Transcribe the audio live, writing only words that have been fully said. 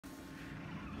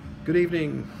Good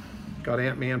evening. Got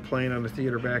Ant-Man playing on the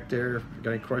theater back there. If you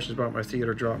got any questions about my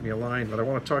theater, drop me a line. But I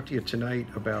want to talk to you tonight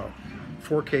about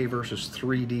 4K versus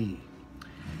 3D.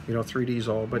 You know, 3D is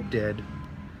all but dead.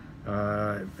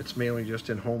 It's mainly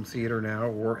just in home theater now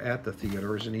or at the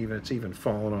theaters, and it's even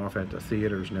fallen off at the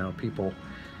theaters now. People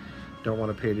don't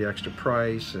want to pay the extra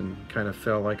price and kind of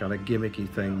fell like on a gimmicky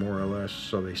thing, more or less,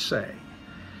 so they say.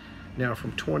 Now,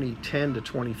 from 2010 to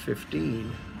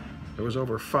 2015, there was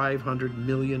over 500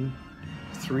 million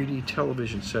 3D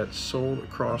television sets sold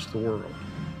across the world.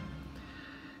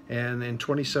 And in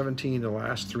 2017, the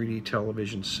last 3D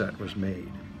television set was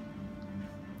made.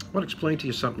 I want to explain to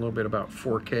you something a little bit about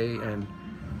 4K and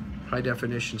high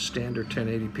definition standard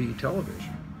 1080p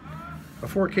television. A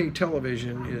 4K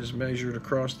television is measured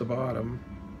across the bottom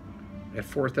at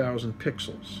 4,000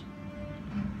 pixels.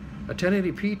 A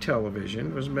 1080p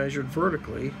television was measured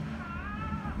vertically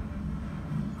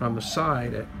on the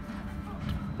side at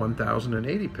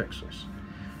 1080 pixels.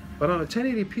 But on a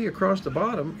 1080p across the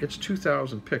bottom, it's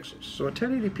 2000 pixels. So a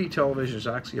 1080p television is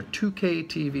actually a 2K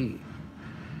TV.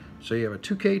 So you have a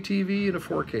 2K TV and a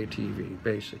 4K TV,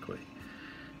 basically.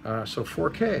 So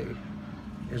 4K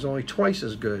is only twice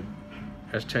as good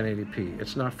as 1080p.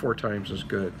 It's not 4 times as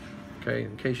good. Okay,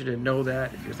 in case you didn't know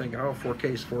that, if you think, oh, 4K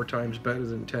is 4 times better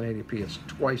than 1080p, it's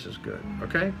twice as good,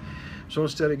 okay? So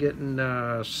instead of getting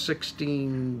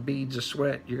 16 beads of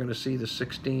sweat, you're gonna see the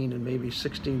 16 and maybe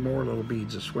 16 more little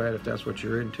beads of sweat if that's what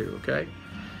you're into, okay?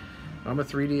 I'm a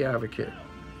 3D advocate.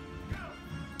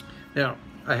 Now,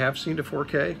 I have seen the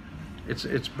 4K.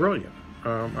 It's brilliant.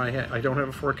 I don't have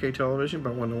a 4K television,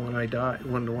 but when the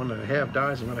one that I have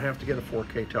dies, I'm gonna have to get a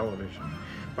 4K television.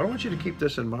 But I want you to keep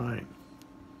this in mind.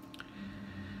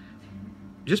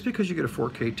 Just because you get a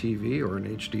 4K TV or an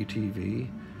HD TV,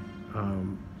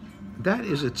 that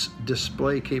is its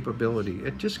display capability.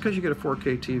 Just because you get a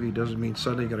 4K TV doesn't mean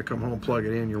suddenly you're going to come home, plug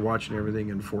it in, you're watching everything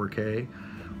in 4K.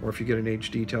 Or if you get an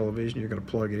HD television, you're going to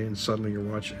plug it in, suddenly you're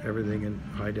watching everything in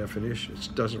high definition.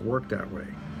 It doesn't work that way.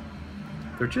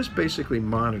 They're just basically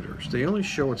monitors. They only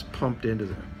show what's pumped into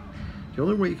them. The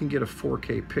only way you can get a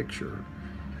 4K picture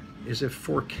is if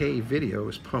 4K video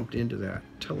is pumped into that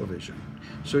television.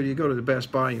 So you go to the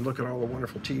Best Buy and you look at all the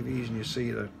wonderful TVs and you see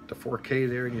the 4K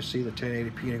there and you see the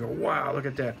 1080p and you go, wow, look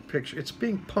at that picture. It's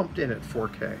being pumped in at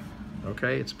 4K,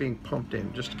 okay? It's being pumped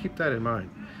in. Just keep that in mind.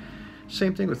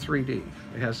 Same thing with 3D.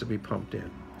 It has to be pumped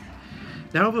in.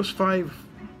 Now those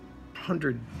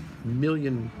 500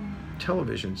 million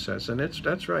television sets, and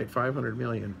that's right, 500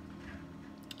 million.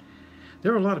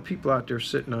 There are a lot of people out there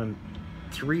sitting on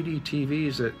 3D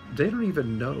TVs that they don't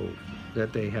even know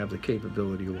that they have the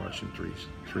capability of watching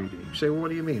 3D. You say, well, what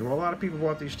do you mean? Well, a lot of people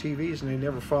bought these TVs and they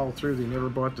never followed through. They never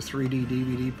bought the 3D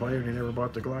DVD player. They never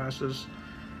bought the glasses.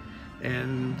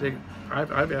 And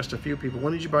I've asked a few people,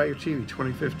 when did you buy your TV?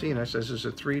 2015. I says, is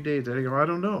it 3D? They go, I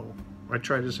don't know. I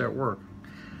tried this at work.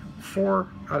 4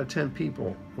 out of 10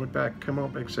 people went back, come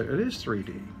up and said, it is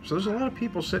 3D. So there's a lot of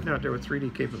people sitting out there with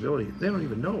 3D capability. They don't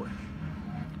even know it.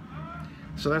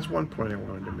 So that's one point I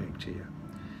wanted to make to you.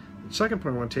 The second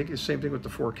point I want to take is the same thing with the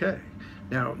 4K.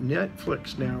 Now,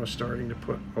 Netflix now is starting to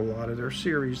put a lot of their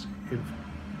series in,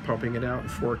 pumping it out in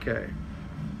 4K.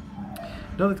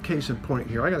 Another case in point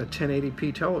here, I got a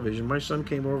 1080p television. My son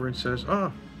came over and says,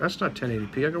 oh, that's not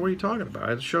 1080p. I go, what are you talking about?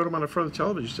 I showed him on the front of the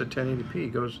television, it said 1080p. He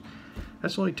goes,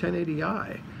 that's only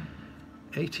 1080i.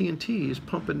 AT&T is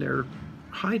pumping their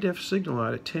high-def signal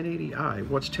out at 1080i.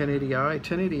 What's 1080i?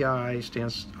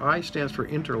 1080i stands for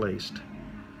interlaced.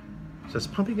 So it's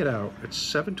pumping it out at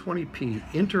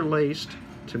 720p interlaced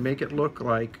to make it look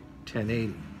like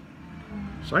 1080.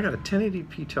 So I got a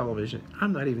 1080p television.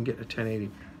 I'm not even getting a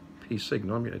 1080p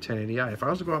signal. I'm getting a 1080i. If I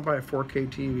was to go out and buy a 4K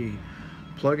TV,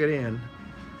 plug it in,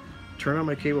 turn on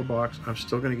my cable box, I'm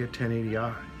still going to get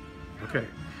 1080i. Okay,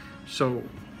 so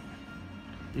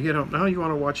you get home. Now you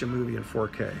want to watch a movie in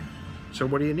 4K. So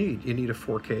what do you need? You need a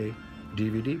 4K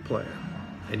DVD player.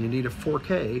 And you need a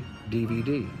 4K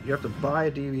DVD. You have to buy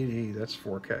a DVD that's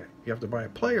 4K. You have to buy a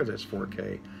player that's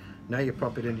 4K. Now you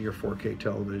pump it into your 4K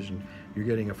television. You're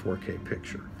getting a 4K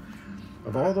picture.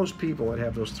 Of all those people that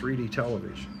have those 3D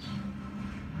televisions,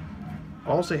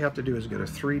 all they have to do is get a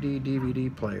 3D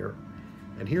DVD player.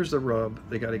 And here's the rub.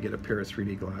 They got to get a pair of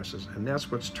 3D glasses. And that's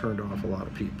what's turned off a lot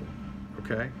of people.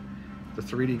 Okay? The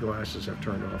 3D glasses have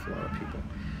turned off a lot of people.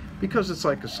 Because it's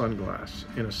like a sunglass,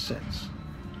 in a sense.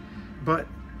 But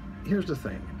here's the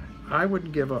thing. I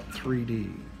wouldn't give up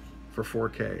 3D for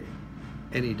 4K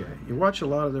any day. You watch a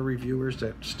lot of the reviewers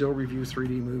that still review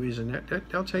 3D movies, and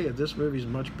they'll tell you this movie's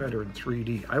much better in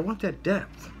 3D. I want that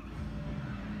depth.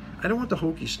 I don't want the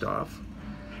hokey stuff,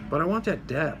 but I want that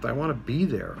depth. I want to be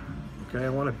there. Okay, I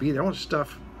want to be there. I want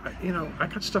stuff. You know, I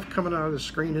got stuff coming out of the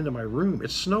screen into my room.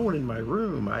 It's snowing in my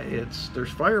room. There's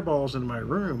fireballs in my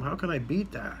room. How can I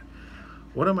beat that?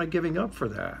 What am I giving up for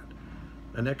that?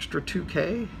 An extra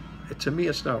 2K? To me,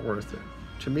 it's not worth it.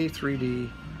 To me,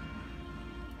 3D.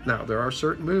 Now, there are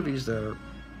certain movies that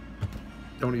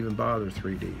don't even bother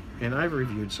 3D, and I've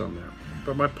reviewed some now.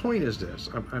 But my point is this: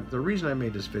 the reason I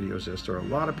made this video is this: there are a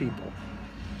lot of people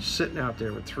sitting out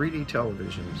there with 3D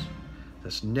televisions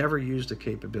that's never used the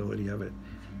capability of it.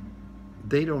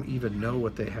 They don't even know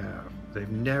what they have. They've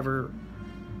never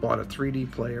bought a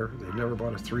 3D player. They've never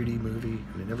bought a 3D movie.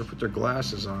 And they never put their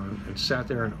glasses on and sat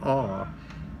there in awe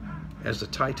as the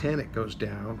Titanic goes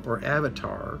down or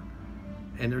Avatar,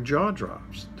 and their jaw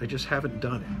drops. They just haven't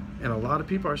done it. And a lot of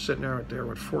people are sitting out there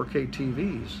with 4K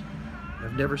TVs.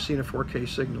 I've never seen a 4K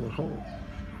signal at home.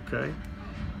 Okay?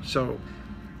 So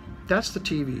that's the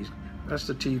TV. That's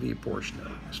the TV portion of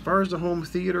it. As far as the home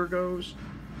theater goes,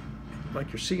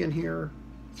 like you're seeing here,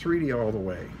 3D all the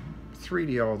way.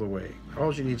 3D all the way.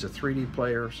 All you need is a 3D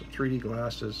player, some 3D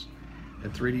glasses,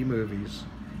 and 3D movies.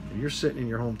 And you're sitting in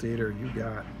your home theater, you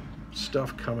got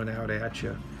stuff coming out at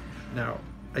you. Now,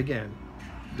 again,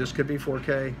 this could be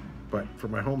 4K, but for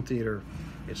my home theater,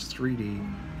 it's 3D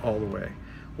all the way.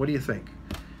 What do you think?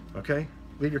 Okay?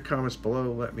 Leave your comments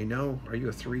below. Let me know. Are you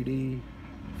a 3D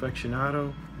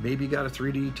aficionado? Maybe you got a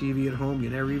 3D TV at home. You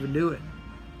never even knew it.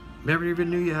 Never even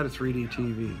knew you had a 3D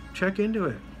TV. Check into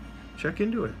it. Check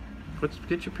into it.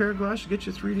 Get your pair of glasses, get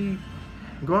your 3D,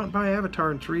 and go out and buy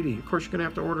Avatar in 3D. Of course, you're going to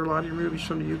have to order a lot of your movies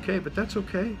from the UK, but that's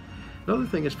okay. Another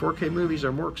thing is 4K movies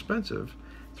are more expensive.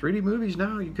 3D movies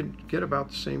now you can get about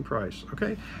the same price.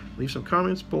 Okay? Leave some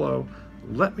comments below.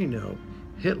 Let me know.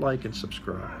 Hit like and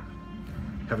subscribe.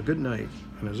 Have a good night.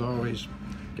 And as always,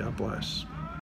 God bless.